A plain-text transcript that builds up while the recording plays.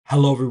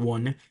Hello,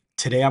 everyone.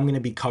 Today I'm going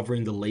to be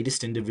covering the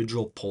latest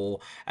individual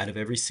poll out of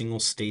every single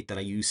state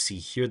that you see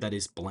here that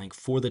is blank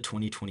for the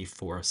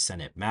 2024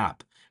 Senate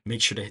map.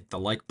 Make sure to hit the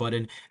like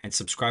button and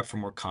subscribe for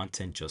more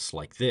content just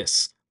like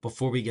this.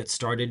 Before we get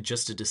started,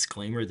 just a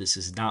disclaimer, this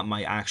is not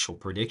my actual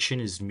prediction,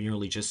 it is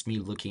merely just me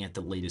looking at the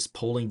latest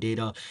polling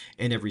data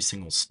in every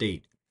single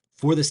state.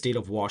 For the state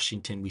of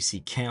Washington, we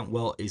see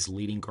Cantwell is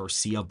leading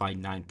Garcia by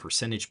 9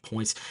 percentage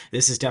points.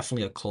 This is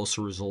definitely a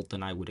closer result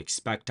than I would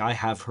expect. I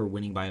have her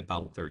winning by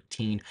about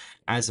 13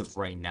 as of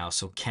right now.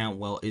 So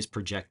Cantwell is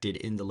projected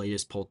in the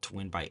latest poll to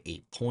win by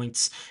 8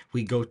 points.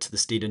 We go to the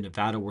state of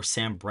Nevada where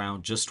Sam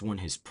Brown just won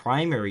his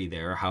primary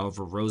there.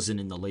 However, Rosen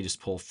in the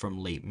latest poll from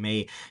late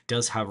May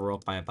does have her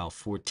up by about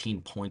 14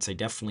 points. I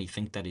definitely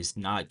think that is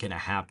not going to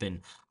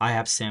happen. I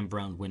have Sam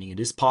Brown winning. It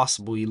is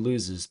possible he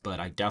loses, but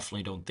I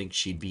definitely don't think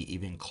she'd be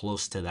even close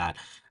to that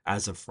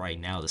as of right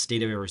now. The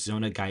state of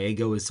Arizona,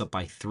 Gallego is up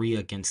by 3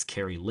 against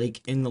Kari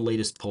Lake in the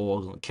latest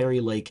poll. Kari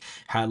Lake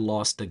had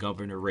lost the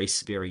governor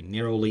race very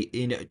narrowly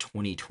in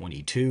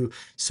 2022.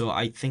 So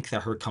I think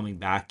that her coming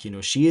back,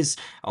 she is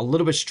a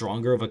little bit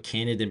stronger of a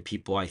candidate than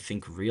people I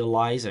think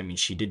realize. I mean,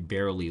 she did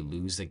barely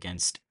lose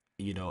against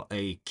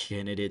a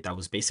candidate that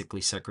was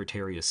basically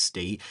Secretary of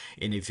State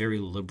in a very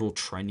liberal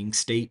trending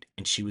state,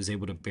 and she was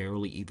able to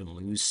barely even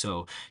lose.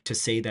 So to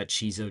say that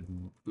she's a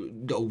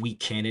weak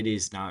candidate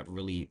is not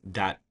really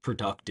that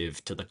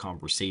productive to the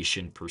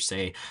conversation per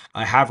se.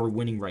 I have her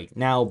winning right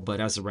now,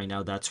 but as of right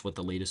now, that's what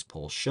the latest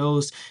poll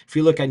shows. If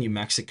you look at New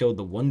Mexico,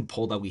 the one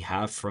poll that we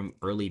have from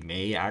early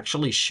May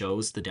actually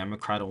shows the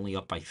Democrat only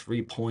up by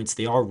 3 points.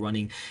 They are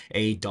running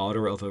a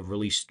daughter of a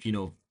really,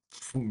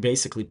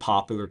 basically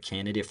popular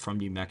candidate from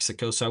New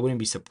Mexico. So I wouldn't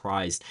be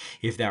surprised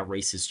if that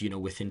race is,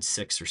 within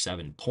 6 or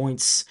 7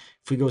 points.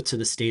 If we go to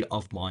the state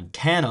of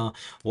Montana,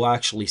 we'll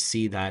actually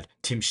see that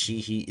Tim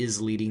Sheehy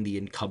is leading the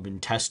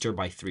incumbent Tester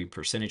by 3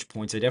 percentage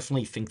points. I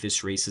definitely think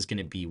this race is going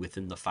to be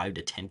within the 5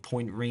 to 10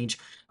 point range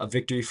of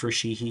victory for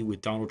Sheehy,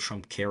 with Donald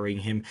Trump carrying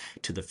him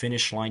to the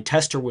finish line.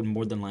 Tester would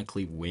more than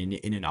likely win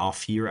in an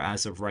off year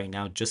as of right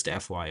now, just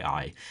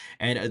FYI.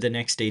 And the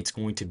next state's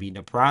going to be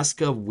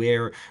Nebraska,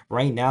 where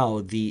right now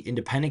the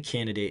independent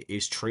candidate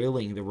is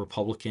trailing the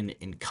Republican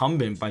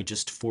incumbent by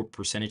just 4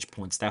 percentage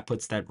points. That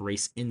puts that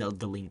race in the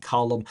lean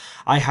column.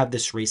 I have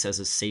this race as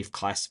a safe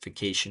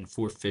classification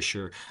for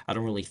Fisher. I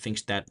don't really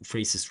think that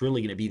race is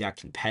really going to be that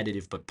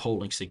competitive, but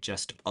polling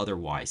suggests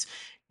otherwise.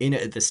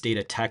 In the state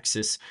of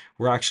Texas,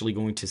 we're actually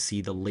going to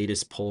see the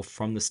latest poll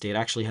from the state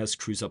actually has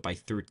Cruz up by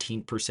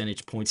 13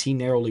 percentage points. He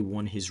narrowly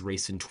won his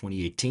race in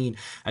 2018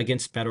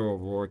 against Beto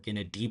O'Rourke in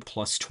a D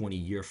plus 20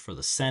 year for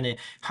the Senate.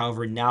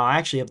 However, now I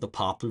actually have the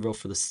popular vote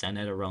for the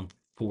Senate around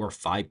 4 or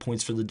 5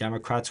 points for the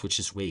Democrats, which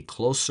is way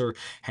closer.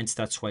 Hence,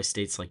 that's why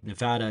states like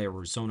Nevada,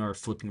 Arizona are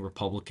flipping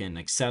Republican,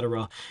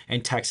 etc.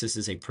 And Texas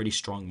is a pretty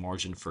strong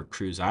margin for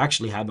Cruz. I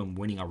actually have him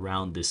winning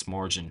around this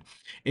margin.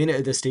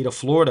 In the state of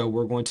Florida,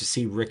 we're going to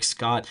see Rick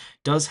Scott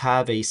does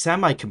have a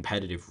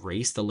semi-competitive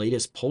race. The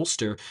latest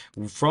pollster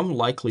from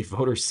likely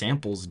voter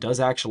samples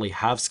does actually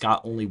have Scott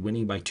only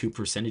winning by 2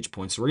 percentage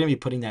points. So we're going to be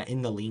putting that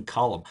in the lean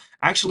column.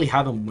 I actually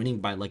have him winning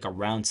by like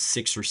around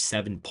 6 or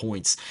 7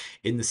 points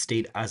in the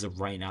state as of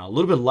right now. A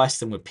little bit less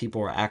than what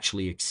people are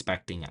actually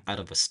expecting out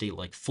of a state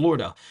like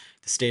Florida.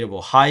 The state of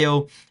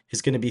Ohio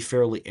is going to be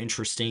fairly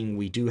interesting.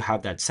 We do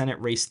have that Senate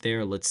race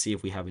there. Let's see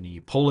if we have any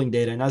polling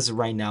data. And as of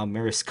right now,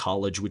 Marist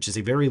College, which is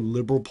a very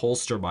liberal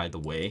pollster, by the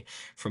way,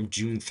 from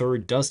June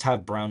 3rd, does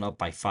have Brown up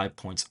by 5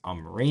 points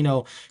on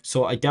Moreno.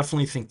 So I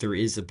definitely think there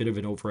is a bit of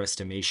an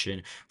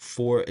overestimation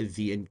for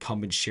the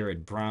incumbent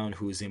Sherrod Brown,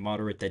 who is a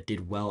moderate that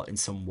did well in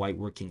some white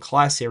working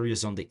class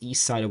areas on the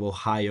east side of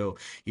Ohio,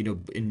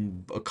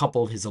 in a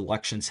couple of his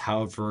elections.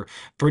 However,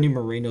 Bernie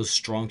Moreno's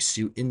strong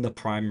suit in the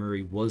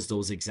primary was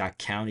those exact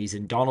counties,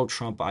 and Donald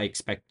Trump, I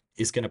expect,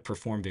 is going to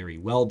perform very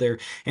well there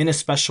in a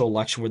special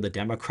election where the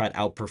Democrat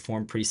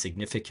outperformed pretty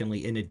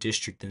significantly in a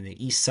district in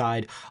the east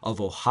side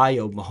of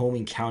Ohio.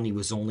 Mahoning County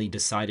was only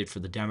decided for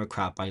the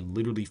Democrat by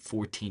literally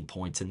 14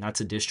 points, and that's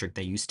a district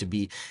that used to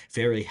be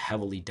very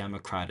heavily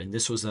Democrat. And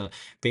this was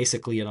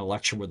basically an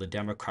election where the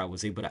Democrat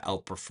was able to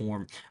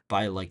outperform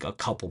by like a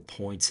couple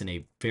points in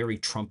a very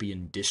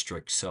Trumpian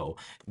district. So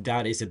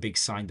that is a big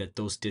sign that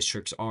those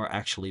districts are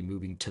actually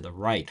moving to the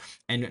right.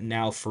 And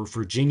now for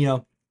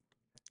Virginia,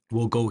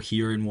 we'll go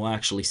here and we'll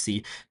actually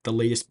see the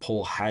latest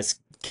poll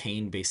has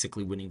Kane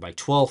basically winning by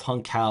 12.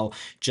 Hung Kao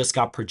just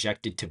got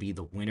projected to be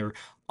the winner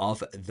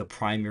of the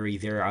primary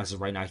there as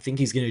of right now. I think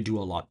he's going to do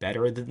a lot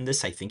better than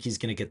this. I think he's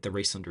going to get the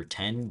race under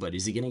 10, but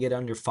is he going to get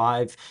under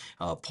 5?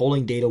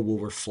 Polling data will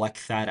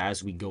reflect that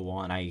as we go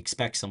on. I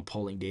expect some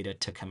polling data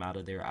to come out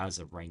of there as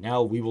of right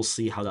now. We will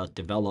see how that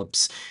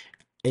develops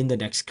in the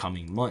next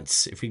coming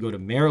months. If we go to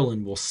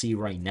Maryland, we'll see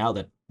right now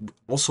that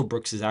Also,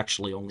 Brooks is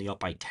actually only up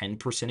by 10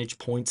 percentage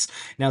points.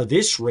 Now,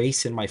 this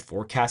race in my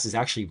forecast is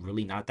actually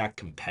really not that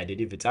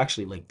competitive. It's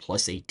actually like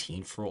plus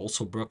 18 for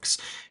Also Brooks.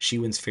 She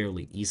wins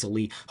fairly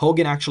easily.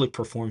 Hogan actually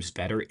performs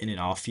better in an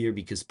off year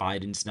because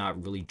Biden's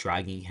not really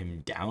dragging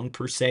him down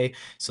per se.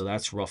 So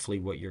that's roughly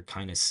what you're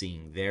kind of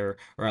seeing there,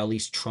 or at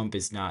least Trump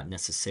is not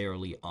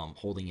necessarily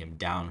holding him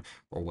down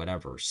or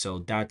whatever. So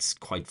that's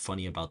quite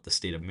funny about the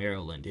state of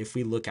Maryland. If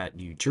we look at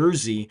New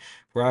Jersey,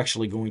 we're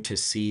actually going to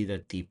see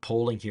that the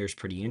polling here is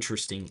pretty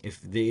interesting.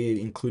 If they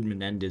include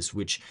Menendez,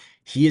 which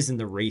he is in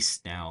the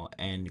race now,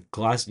 and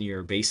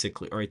Glasnier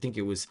basically, or I think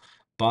it was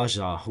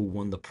Baja who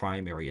won the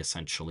primary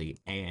essentially,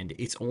 and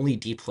it's only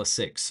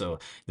D+6. So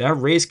that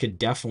race could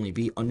definitely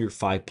be under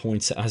 5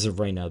 points as of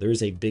right now.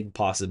 There's a big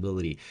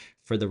possibility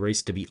for the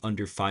race to be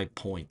under 5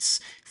 points.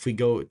 If we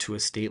go to a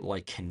state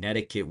like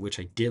Connecticut, which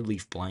I did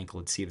leave blank,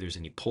 let's see if there's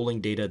any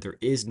polling data. There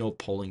is no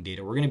polling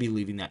data. We're going to be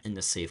leaving that in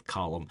the safe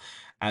column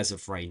as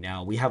of right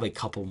now. We have a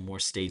couple more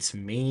states.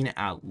 Maine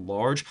at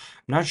large.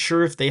 I'm not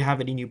sure if they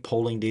have any new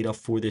polling data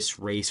for this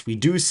race. We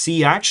do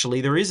see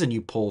actually there is a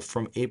new poll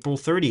from April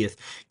 30th.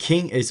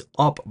 King is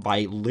up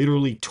by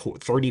literally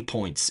 30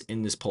 points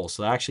in this poll.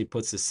 So that actually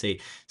puts us say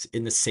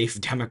in the safe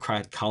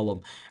Democrat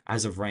column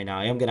as of right now.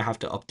 I am going to have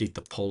to update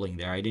the polling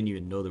there. I didn't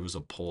even know there was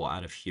a poll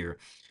out of here.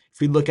 If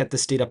we look at the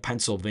state of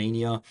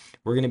Pennsylvania,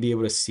 we're going to be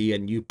able to see a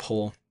new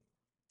poll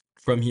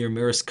from here.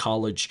 Marist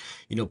College,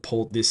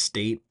 pulled this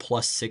state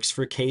 +6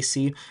 for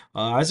Casey.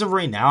 As of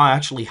right now, I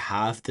actually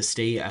have the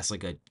state as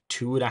like a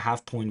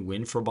 2.5 point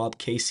win for Bob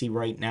Casey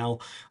right now.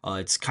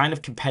 It's kind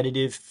of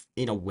competitive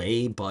in a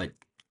way, but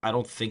I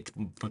don't think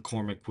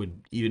McCormick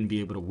would even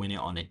be able to win it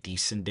on a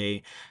decent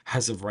day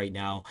as of right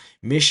now.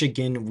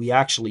 Michigan, we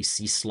actually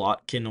see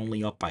Slotkin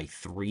only up by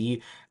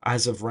 3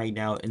 as of right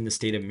now in the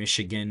state of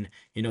Michigan.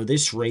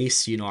 This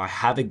race, I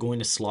have it going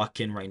to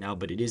Slotkin right now,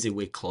 but it is a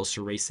way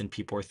closer race than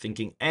people are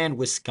thinking. And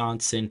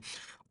Wisconsin,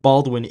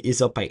 Baldwin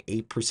is up by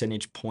 8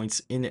 percentage points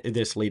in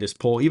this latest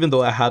poll. Even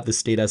though I have the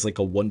state as like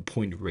a 1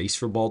 point race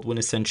for Baldwin,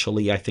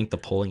 essentially, I think the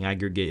polling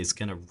aggregate is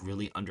going to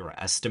really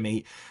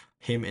underestimate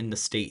him in the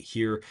state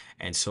here.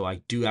 And so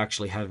I do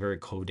actually have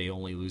Eric Hode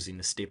only losing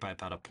the state by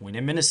about a point.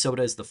 And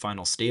Minnesota is the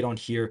final state on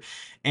here.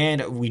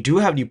 And we do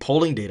have new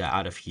polling data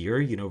out of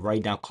here.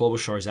 Right now,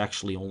 Klobuchar is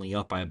actually only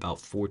up by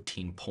about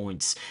 14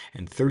 points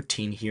and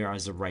 13 here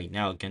as of right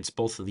now against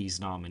both of these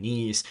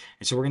nominees.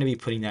 And so we're going to be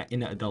putting that in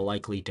the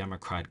likely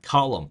Democrat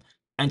column.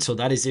 And so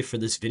that is it for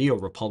this video.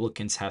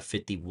 Republicans have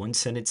 51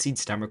 Senate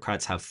seats,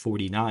 Democrats have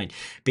 49,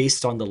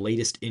 based on the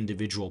latest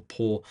individual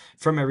poll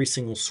from every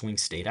single swing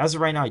state. As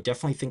of right now, I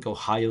definitely think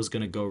Ohio is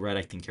going to go red.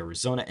 I think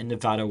Arizona and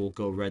Nevada will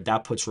go red.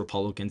 That puts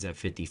Republicans at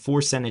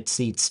 54 Senate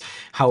seats.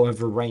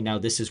 However, right now,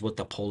 this is what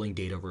the polling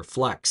data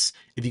reflects.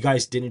 If you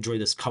guys did enjoy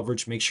this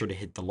coverage, make sure to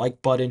hit the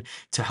like button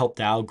to help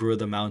the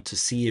algorithm out to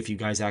see if you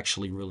guys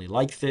actually really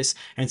like this,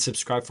 and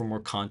subscribe for more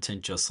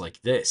content just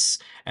like this.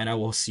 And I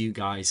will see you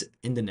guys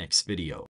in the next video.